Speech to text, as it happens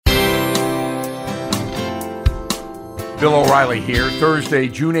Bill O'Reilly here, Thursday,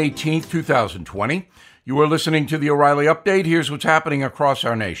 June 18th, 2020. You are listening to the O'Reilly Update. Here's what's happening across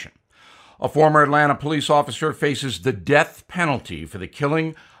our nation. A former Atlanta police officer faces the death penalty for the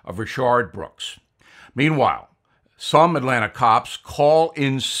killing of Rayshard Brooks. Meanwhile, some Atlanta cops call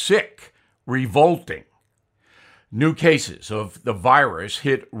in sick, revolting. New cases of the virus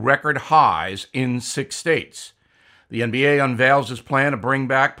hit record highs in 6 states. The NBA unveils its plan to bring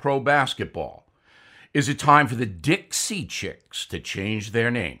back pro basketball. Is it time for the Dixie Chicks to change their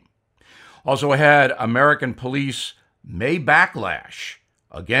name? Also ahead, American police may backlash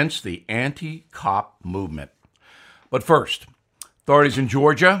against the anti-cop movement. But first, authorities in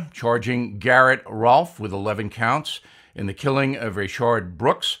Georgia charging Garrett Rolfe with 11 counts in the killing of Rayshard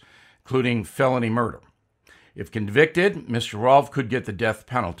Brooks, including felony murder. If convicted, Mr. Rolfe could get the death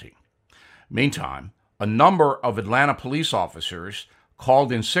penalty. Meantime, a number of Atlanta police officers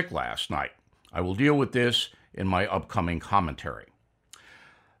called in sick last night. I will deal with this in my upcoming commentary.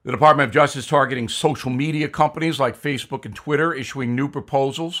 The Department of Justice targeting social media companies like Facebook and Twitter, issuing new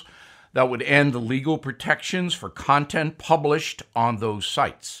proposals that would end the legal protections for content published on those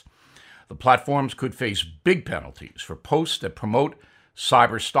sites. The platforms could face big penalties for posts that promote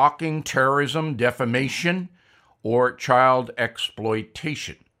cyber stalking, terrorism, defamation, or child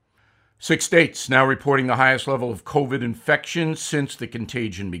exploitation. 6 states now reporting the highest level of COVID infection since the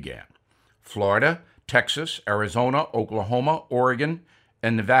contagion began. Florida, Texas, Arizona, Oklahoma, Oregon,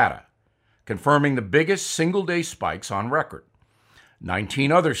 and Nevada, confirming the biggest single-day spikes on record.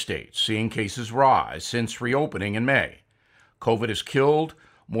 19 other states seeing cases rise since reopening in May. COVID has killed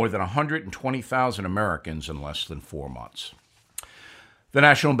more than 120,000 Americans in less than 4 months. The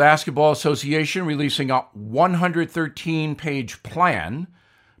National Basketball Association releasing a 113-page plan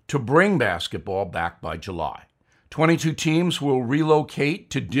to bring basketball back by July. 22 teams will relocate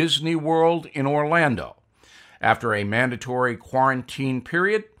to Disney World in Orlando. After a mandatory quarantine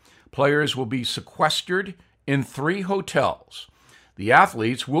period, players will be sequestered in 3 hotels. The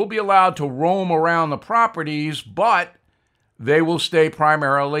athletes will be allowed to roam around the properties, but they will stay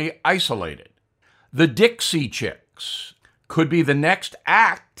primarily isolated. The Dixie Chicks could be the next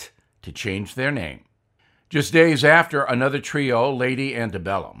act to change their name. Just days after another trio, Lady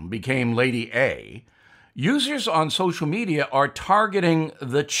Antebellum, became Lady A, users on social media are targeting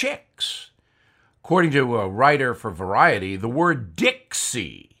the Chicks. According to a writer for Variety, the word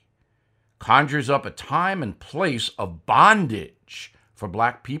Dixie conjures up a time and place of bondage for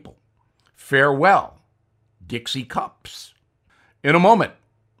Black people. Farewell, Dixie cups. In a moment,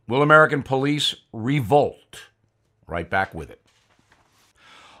 will American police revolt? Right back with it.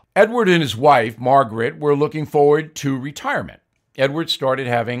 Edward and his wife, Margaret, were looking forward to retirement. Edward started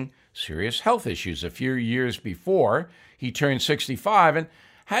having serious health issues a few years before he turned 65 and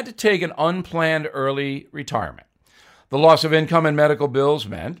had to take an unplanned early retirement. The loss of income and medical bills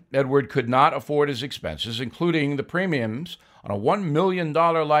meant Edward could not afford his expenses, including the premiums on a $1 million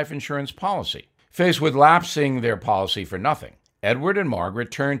life insurance policy. Faced with lapsing their policy for nothing, Edward and Margaret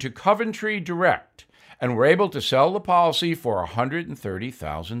turned to Coventry Direct and were able to sell the policy for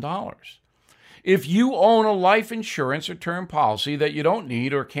 $130,000. If you own a life insurance or term policy that you don't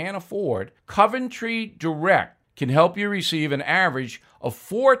need or can't afford, Coventry Direct can help you receive an average of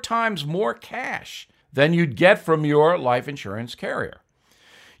 4 times more cash than you'd get from your life insurance carrier.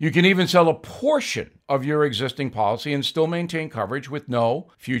 You can even sell a portion of your existing policy and still maintain coverage with no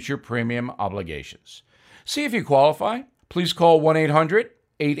future premium obligations. See if you qualify. Please call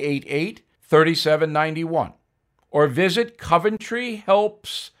 1-800-888-3791 or visit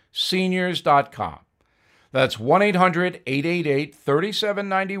CoventryHelpsSeniors.com. That's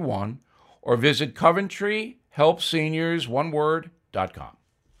 1-800-888-3791 or visit CoventryHelpsSeniors.com.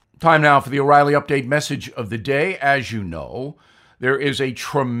 Time now for the O'Reilly Update message of the day. As you know, there is a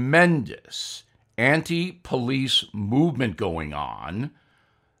tremendous anti-police movement going on.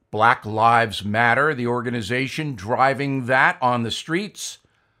 Black Lives Matter, the organization driving that on the streets.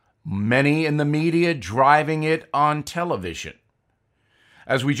 Many in the media driving it on television.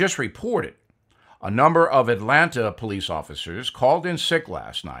 As we just reported, a number of Atlanta police officers called in sick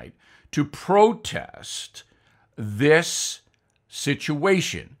last night to protest this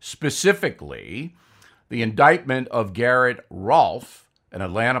situation, specifically the indictment of Garrett Rolfe, an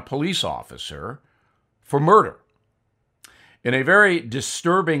Atlanta police officer, for murder. In a very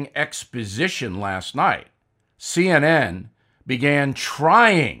disturbing exposition last night, CNN began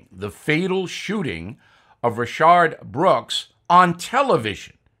trying the fatal shooting of Rayshard Brooks on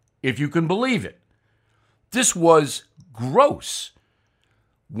television, if you can believe it. This was gross.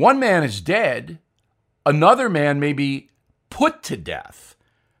 One man is dead. Another man may be put to death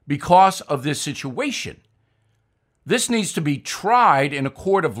because of this situation. This needs to be tried in a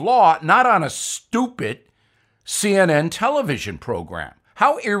court of law, not on a stupid CNN television program.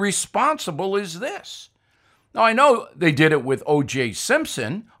 How irresponsible is this? Now, I know they did it with O.J.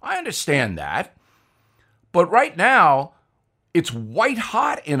 Simpson. I understand that. But right now, it's white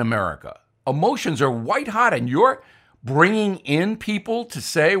hot in America. Emotions are white hot, and you're bringing in people to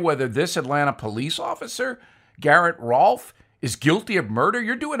say whether this Atlanta police officer, Garrett Rolfe, is guilty of murder.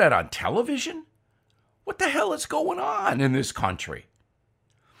 You're doing that on television? What the hell is going on in this country?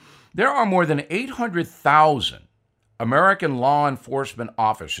 There are more than 800,000 American law enforcement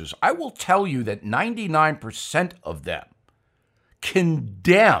officers. I will tell you that 99% of them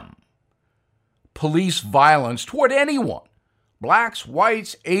condemn police violence toward anyone. Blacks,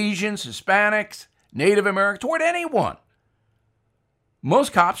 whites, Asians, Hispanics, Native Americans, toward anyone.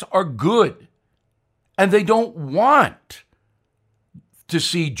 Most cops are good, and they don't want to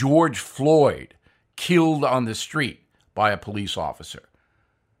see George Floyd killed on the street by a police officer.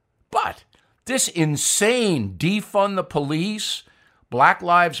 But this insane defund the police, Black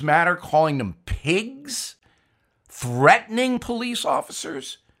Lives Matter calling them pigs, threatening police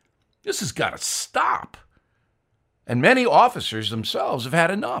officers, this has got to stop. And many officers themselves have had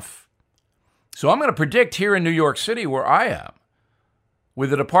enough. So I'm going to predict here in New York City, where I am,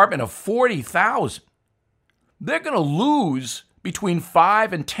 with a department of 40,000, they're going to lose between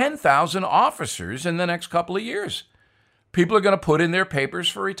 5,000 and 10,000 officers in the next couple of years. People are going to put in their papers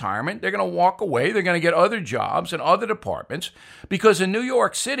for retirement. They're going to walk away. They're going to get other jobs in other departments because in New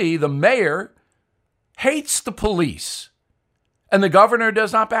York City, the mayor hates the police. And the governor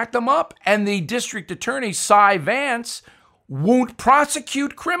does not back them up. And the district attorney, Cy Vance, won't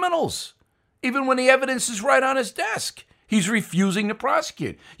prosecute criminals, even when the evidence is right on his desk. He's refusing to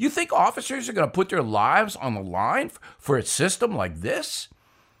prosecute. You think officers are going to put their lives on the line for a system like this?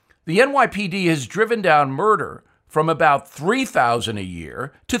 The NYPD has driven down murder from about 3,000 a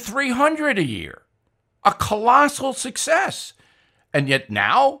year to 300 a year. A colossal success. And yet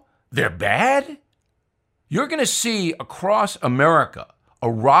now they're bad? You're going to see across America a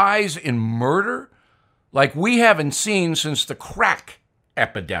rise in murder like we haven't seen since the crack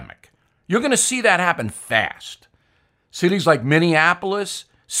epidemic. You're going to see that happen fast. Cities like Minneapolis,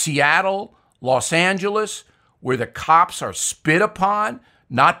 Seattle, Los Angeles, where the cops are spit upon,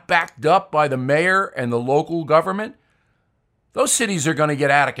 not backed up by the mayor and the local government, those cities are going to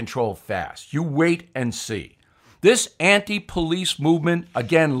get out of control fast. You wait and see. This anti-police movement,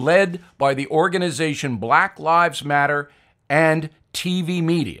 again led by the organization Black Lives Matter and TV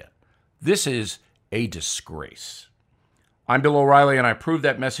media, this is a disgrace. I'm Bill O'Reilly, and I prove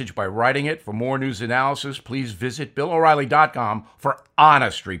that message by writing it. For more news analysis, please visit BillO'Reilly.com for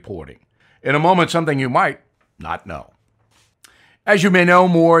honest reporting. In a moment, something you might not know. As you may know,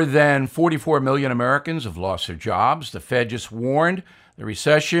 more than 44 million Americans have lost their jobs. The Fed just warned the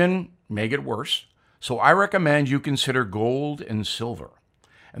recession may get worse. So I recommend you consider gold and silver.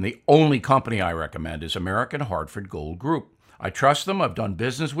 And the only company I recommend is American Hartford Gold Group. I trust them. I've done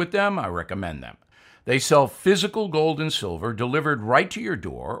business with them. I recommend them. They sell physical gold and silver delivered right to your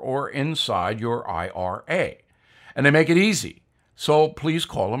door or inside your IRA. And they make it easy. So please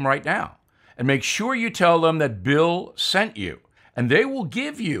call them right now. And make sure you tell them that Bill sent you. And they will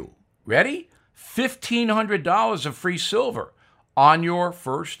give you, ready? $1,500 of free silver on your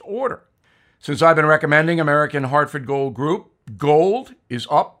first order. Since I've been recommending American Hartford Gold Group, gold is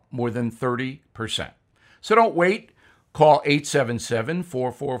up more than 30%. So don't wait. Call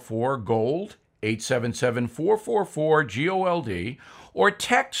 877-444-GOLD, 877-444-GOLD, or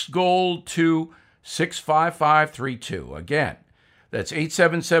text GOLD to 65532. Again, that's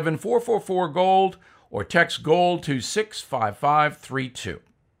 877-444-GOLD, or text GOLD to 65532.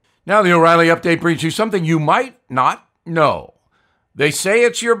 Now the O'Reilly Update brings you something you might not know. They say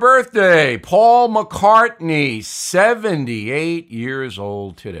it's your birthday. Paul McCartney, 78 years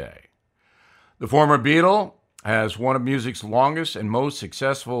old today. The former Beatle has one of music's longest and most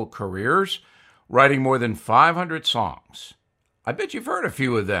successful careers, writing more than 500 songs. I bet you've heard a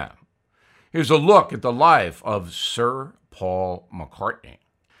few of them. Here's a look at the life of Sir Paul McCartney.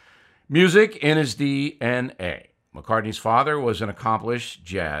 Music in his DNA. McCartney's father was an accomplished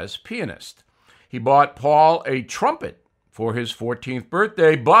jazz pianist. He bought Paul a trumpet for his 14th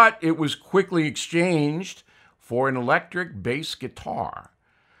birthday, but it was quickly exchanged for an electric bass guitar.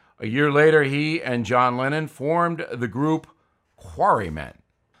 A year later, he and John Lennon formed the group Quarrymen.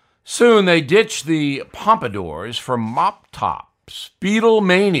 Soon they ditched the pompadours for mop tops.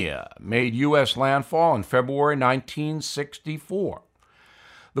 Beatlemania made U.S. landfall in February 1964.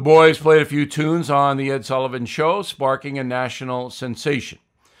 The boys played a few tunes on The Ed Sullivan Show, sparking a national sensation.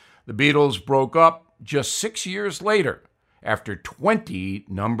 The Beatles broke up just 6 years later after 20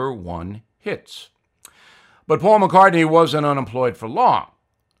 number one hits. But Paul McCartney wasn't unemployed for long.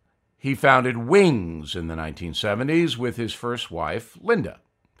 He founded Wings in the 1970s with his first wife, Linda.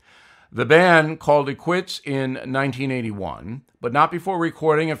 The band called it quits in 1981, but not before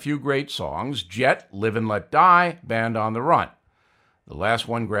recording a few great songs: Jet, Live and Let Die, Band on the Run. The last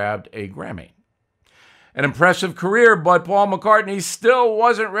one grabbed a Grammy. An impressive career, but Paul McCartney still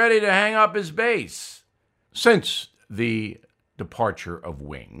wasn't ready to hang up his bass. Since the departure of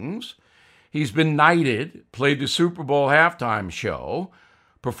Wings, he's been knighted, played the Super Bowl halftime show,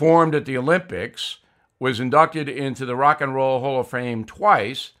 performed at the Olympics, was inducted into the Rock and Roll Hall of Fame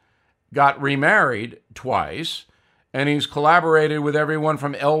twice, got remarried twice, and he's collaborated with everyone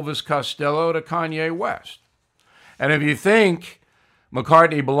from Elvis Costello to Kanye West. And if you think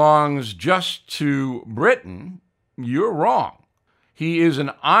McCartney belongs just to Britain, you're wrong. He is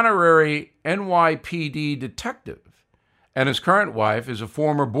an honorary NYPD detective, and his current wife is a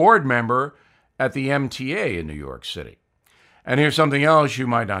former board member at the MTA in New York City. And here's something else you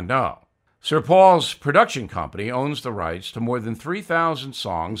might not know. Sir Paul's production company owns the rights to more than 3,000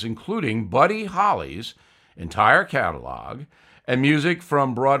 songs, including Buddy Holly's entire catalog and music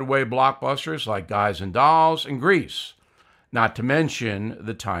from Broadway blockbusters like Guys and Dolls and Grease, not to mention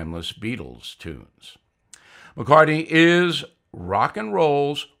the timeless Beatles tunes. McCartney is rock and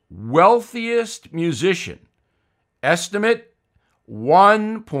roll's wealthiest musician. Estimate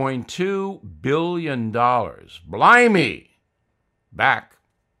 $1.2 billion. Blimey! Back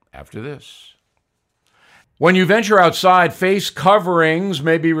after this. When you venture outside, face coverings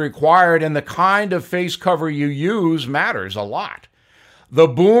may be required, and the kind of face cover you use matters a lot. The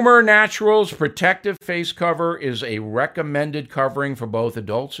Boomer Naturals Protective Face Cover is a recommended covering for both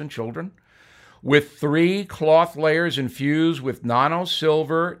adults and children, with 3 cloth layers infused with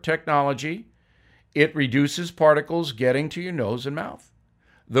nano-silver technology. It reduces particles getting to your nose and mouth.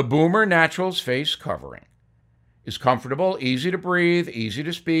 The Boomer Naturals Face Covering is comfortable, easy to breathe, easy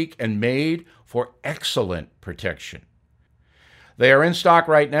to speak, and made for excellent protection. They are in stock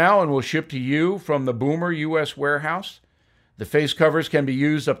right now and will ship to you from the Boomer U.S. warehouse. The face covers can be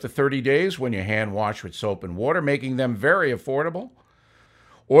used up to 30 days when you hand wash with soap and water, making them very affordable.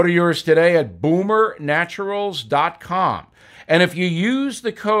 Order yours today at boomernaturals.com. And if you use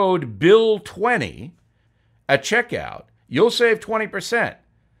the code BILL20 at checkout, you'll save 20%.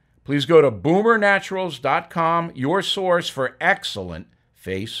 Please go to boomernaturals.com, your source for excellent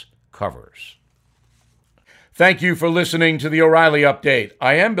face covers. Thank you for listening to the O'Reilly Update.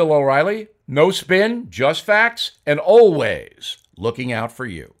 I am Bill O'Reilly. No spin, just facts, and always looking out for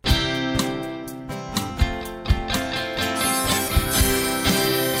you.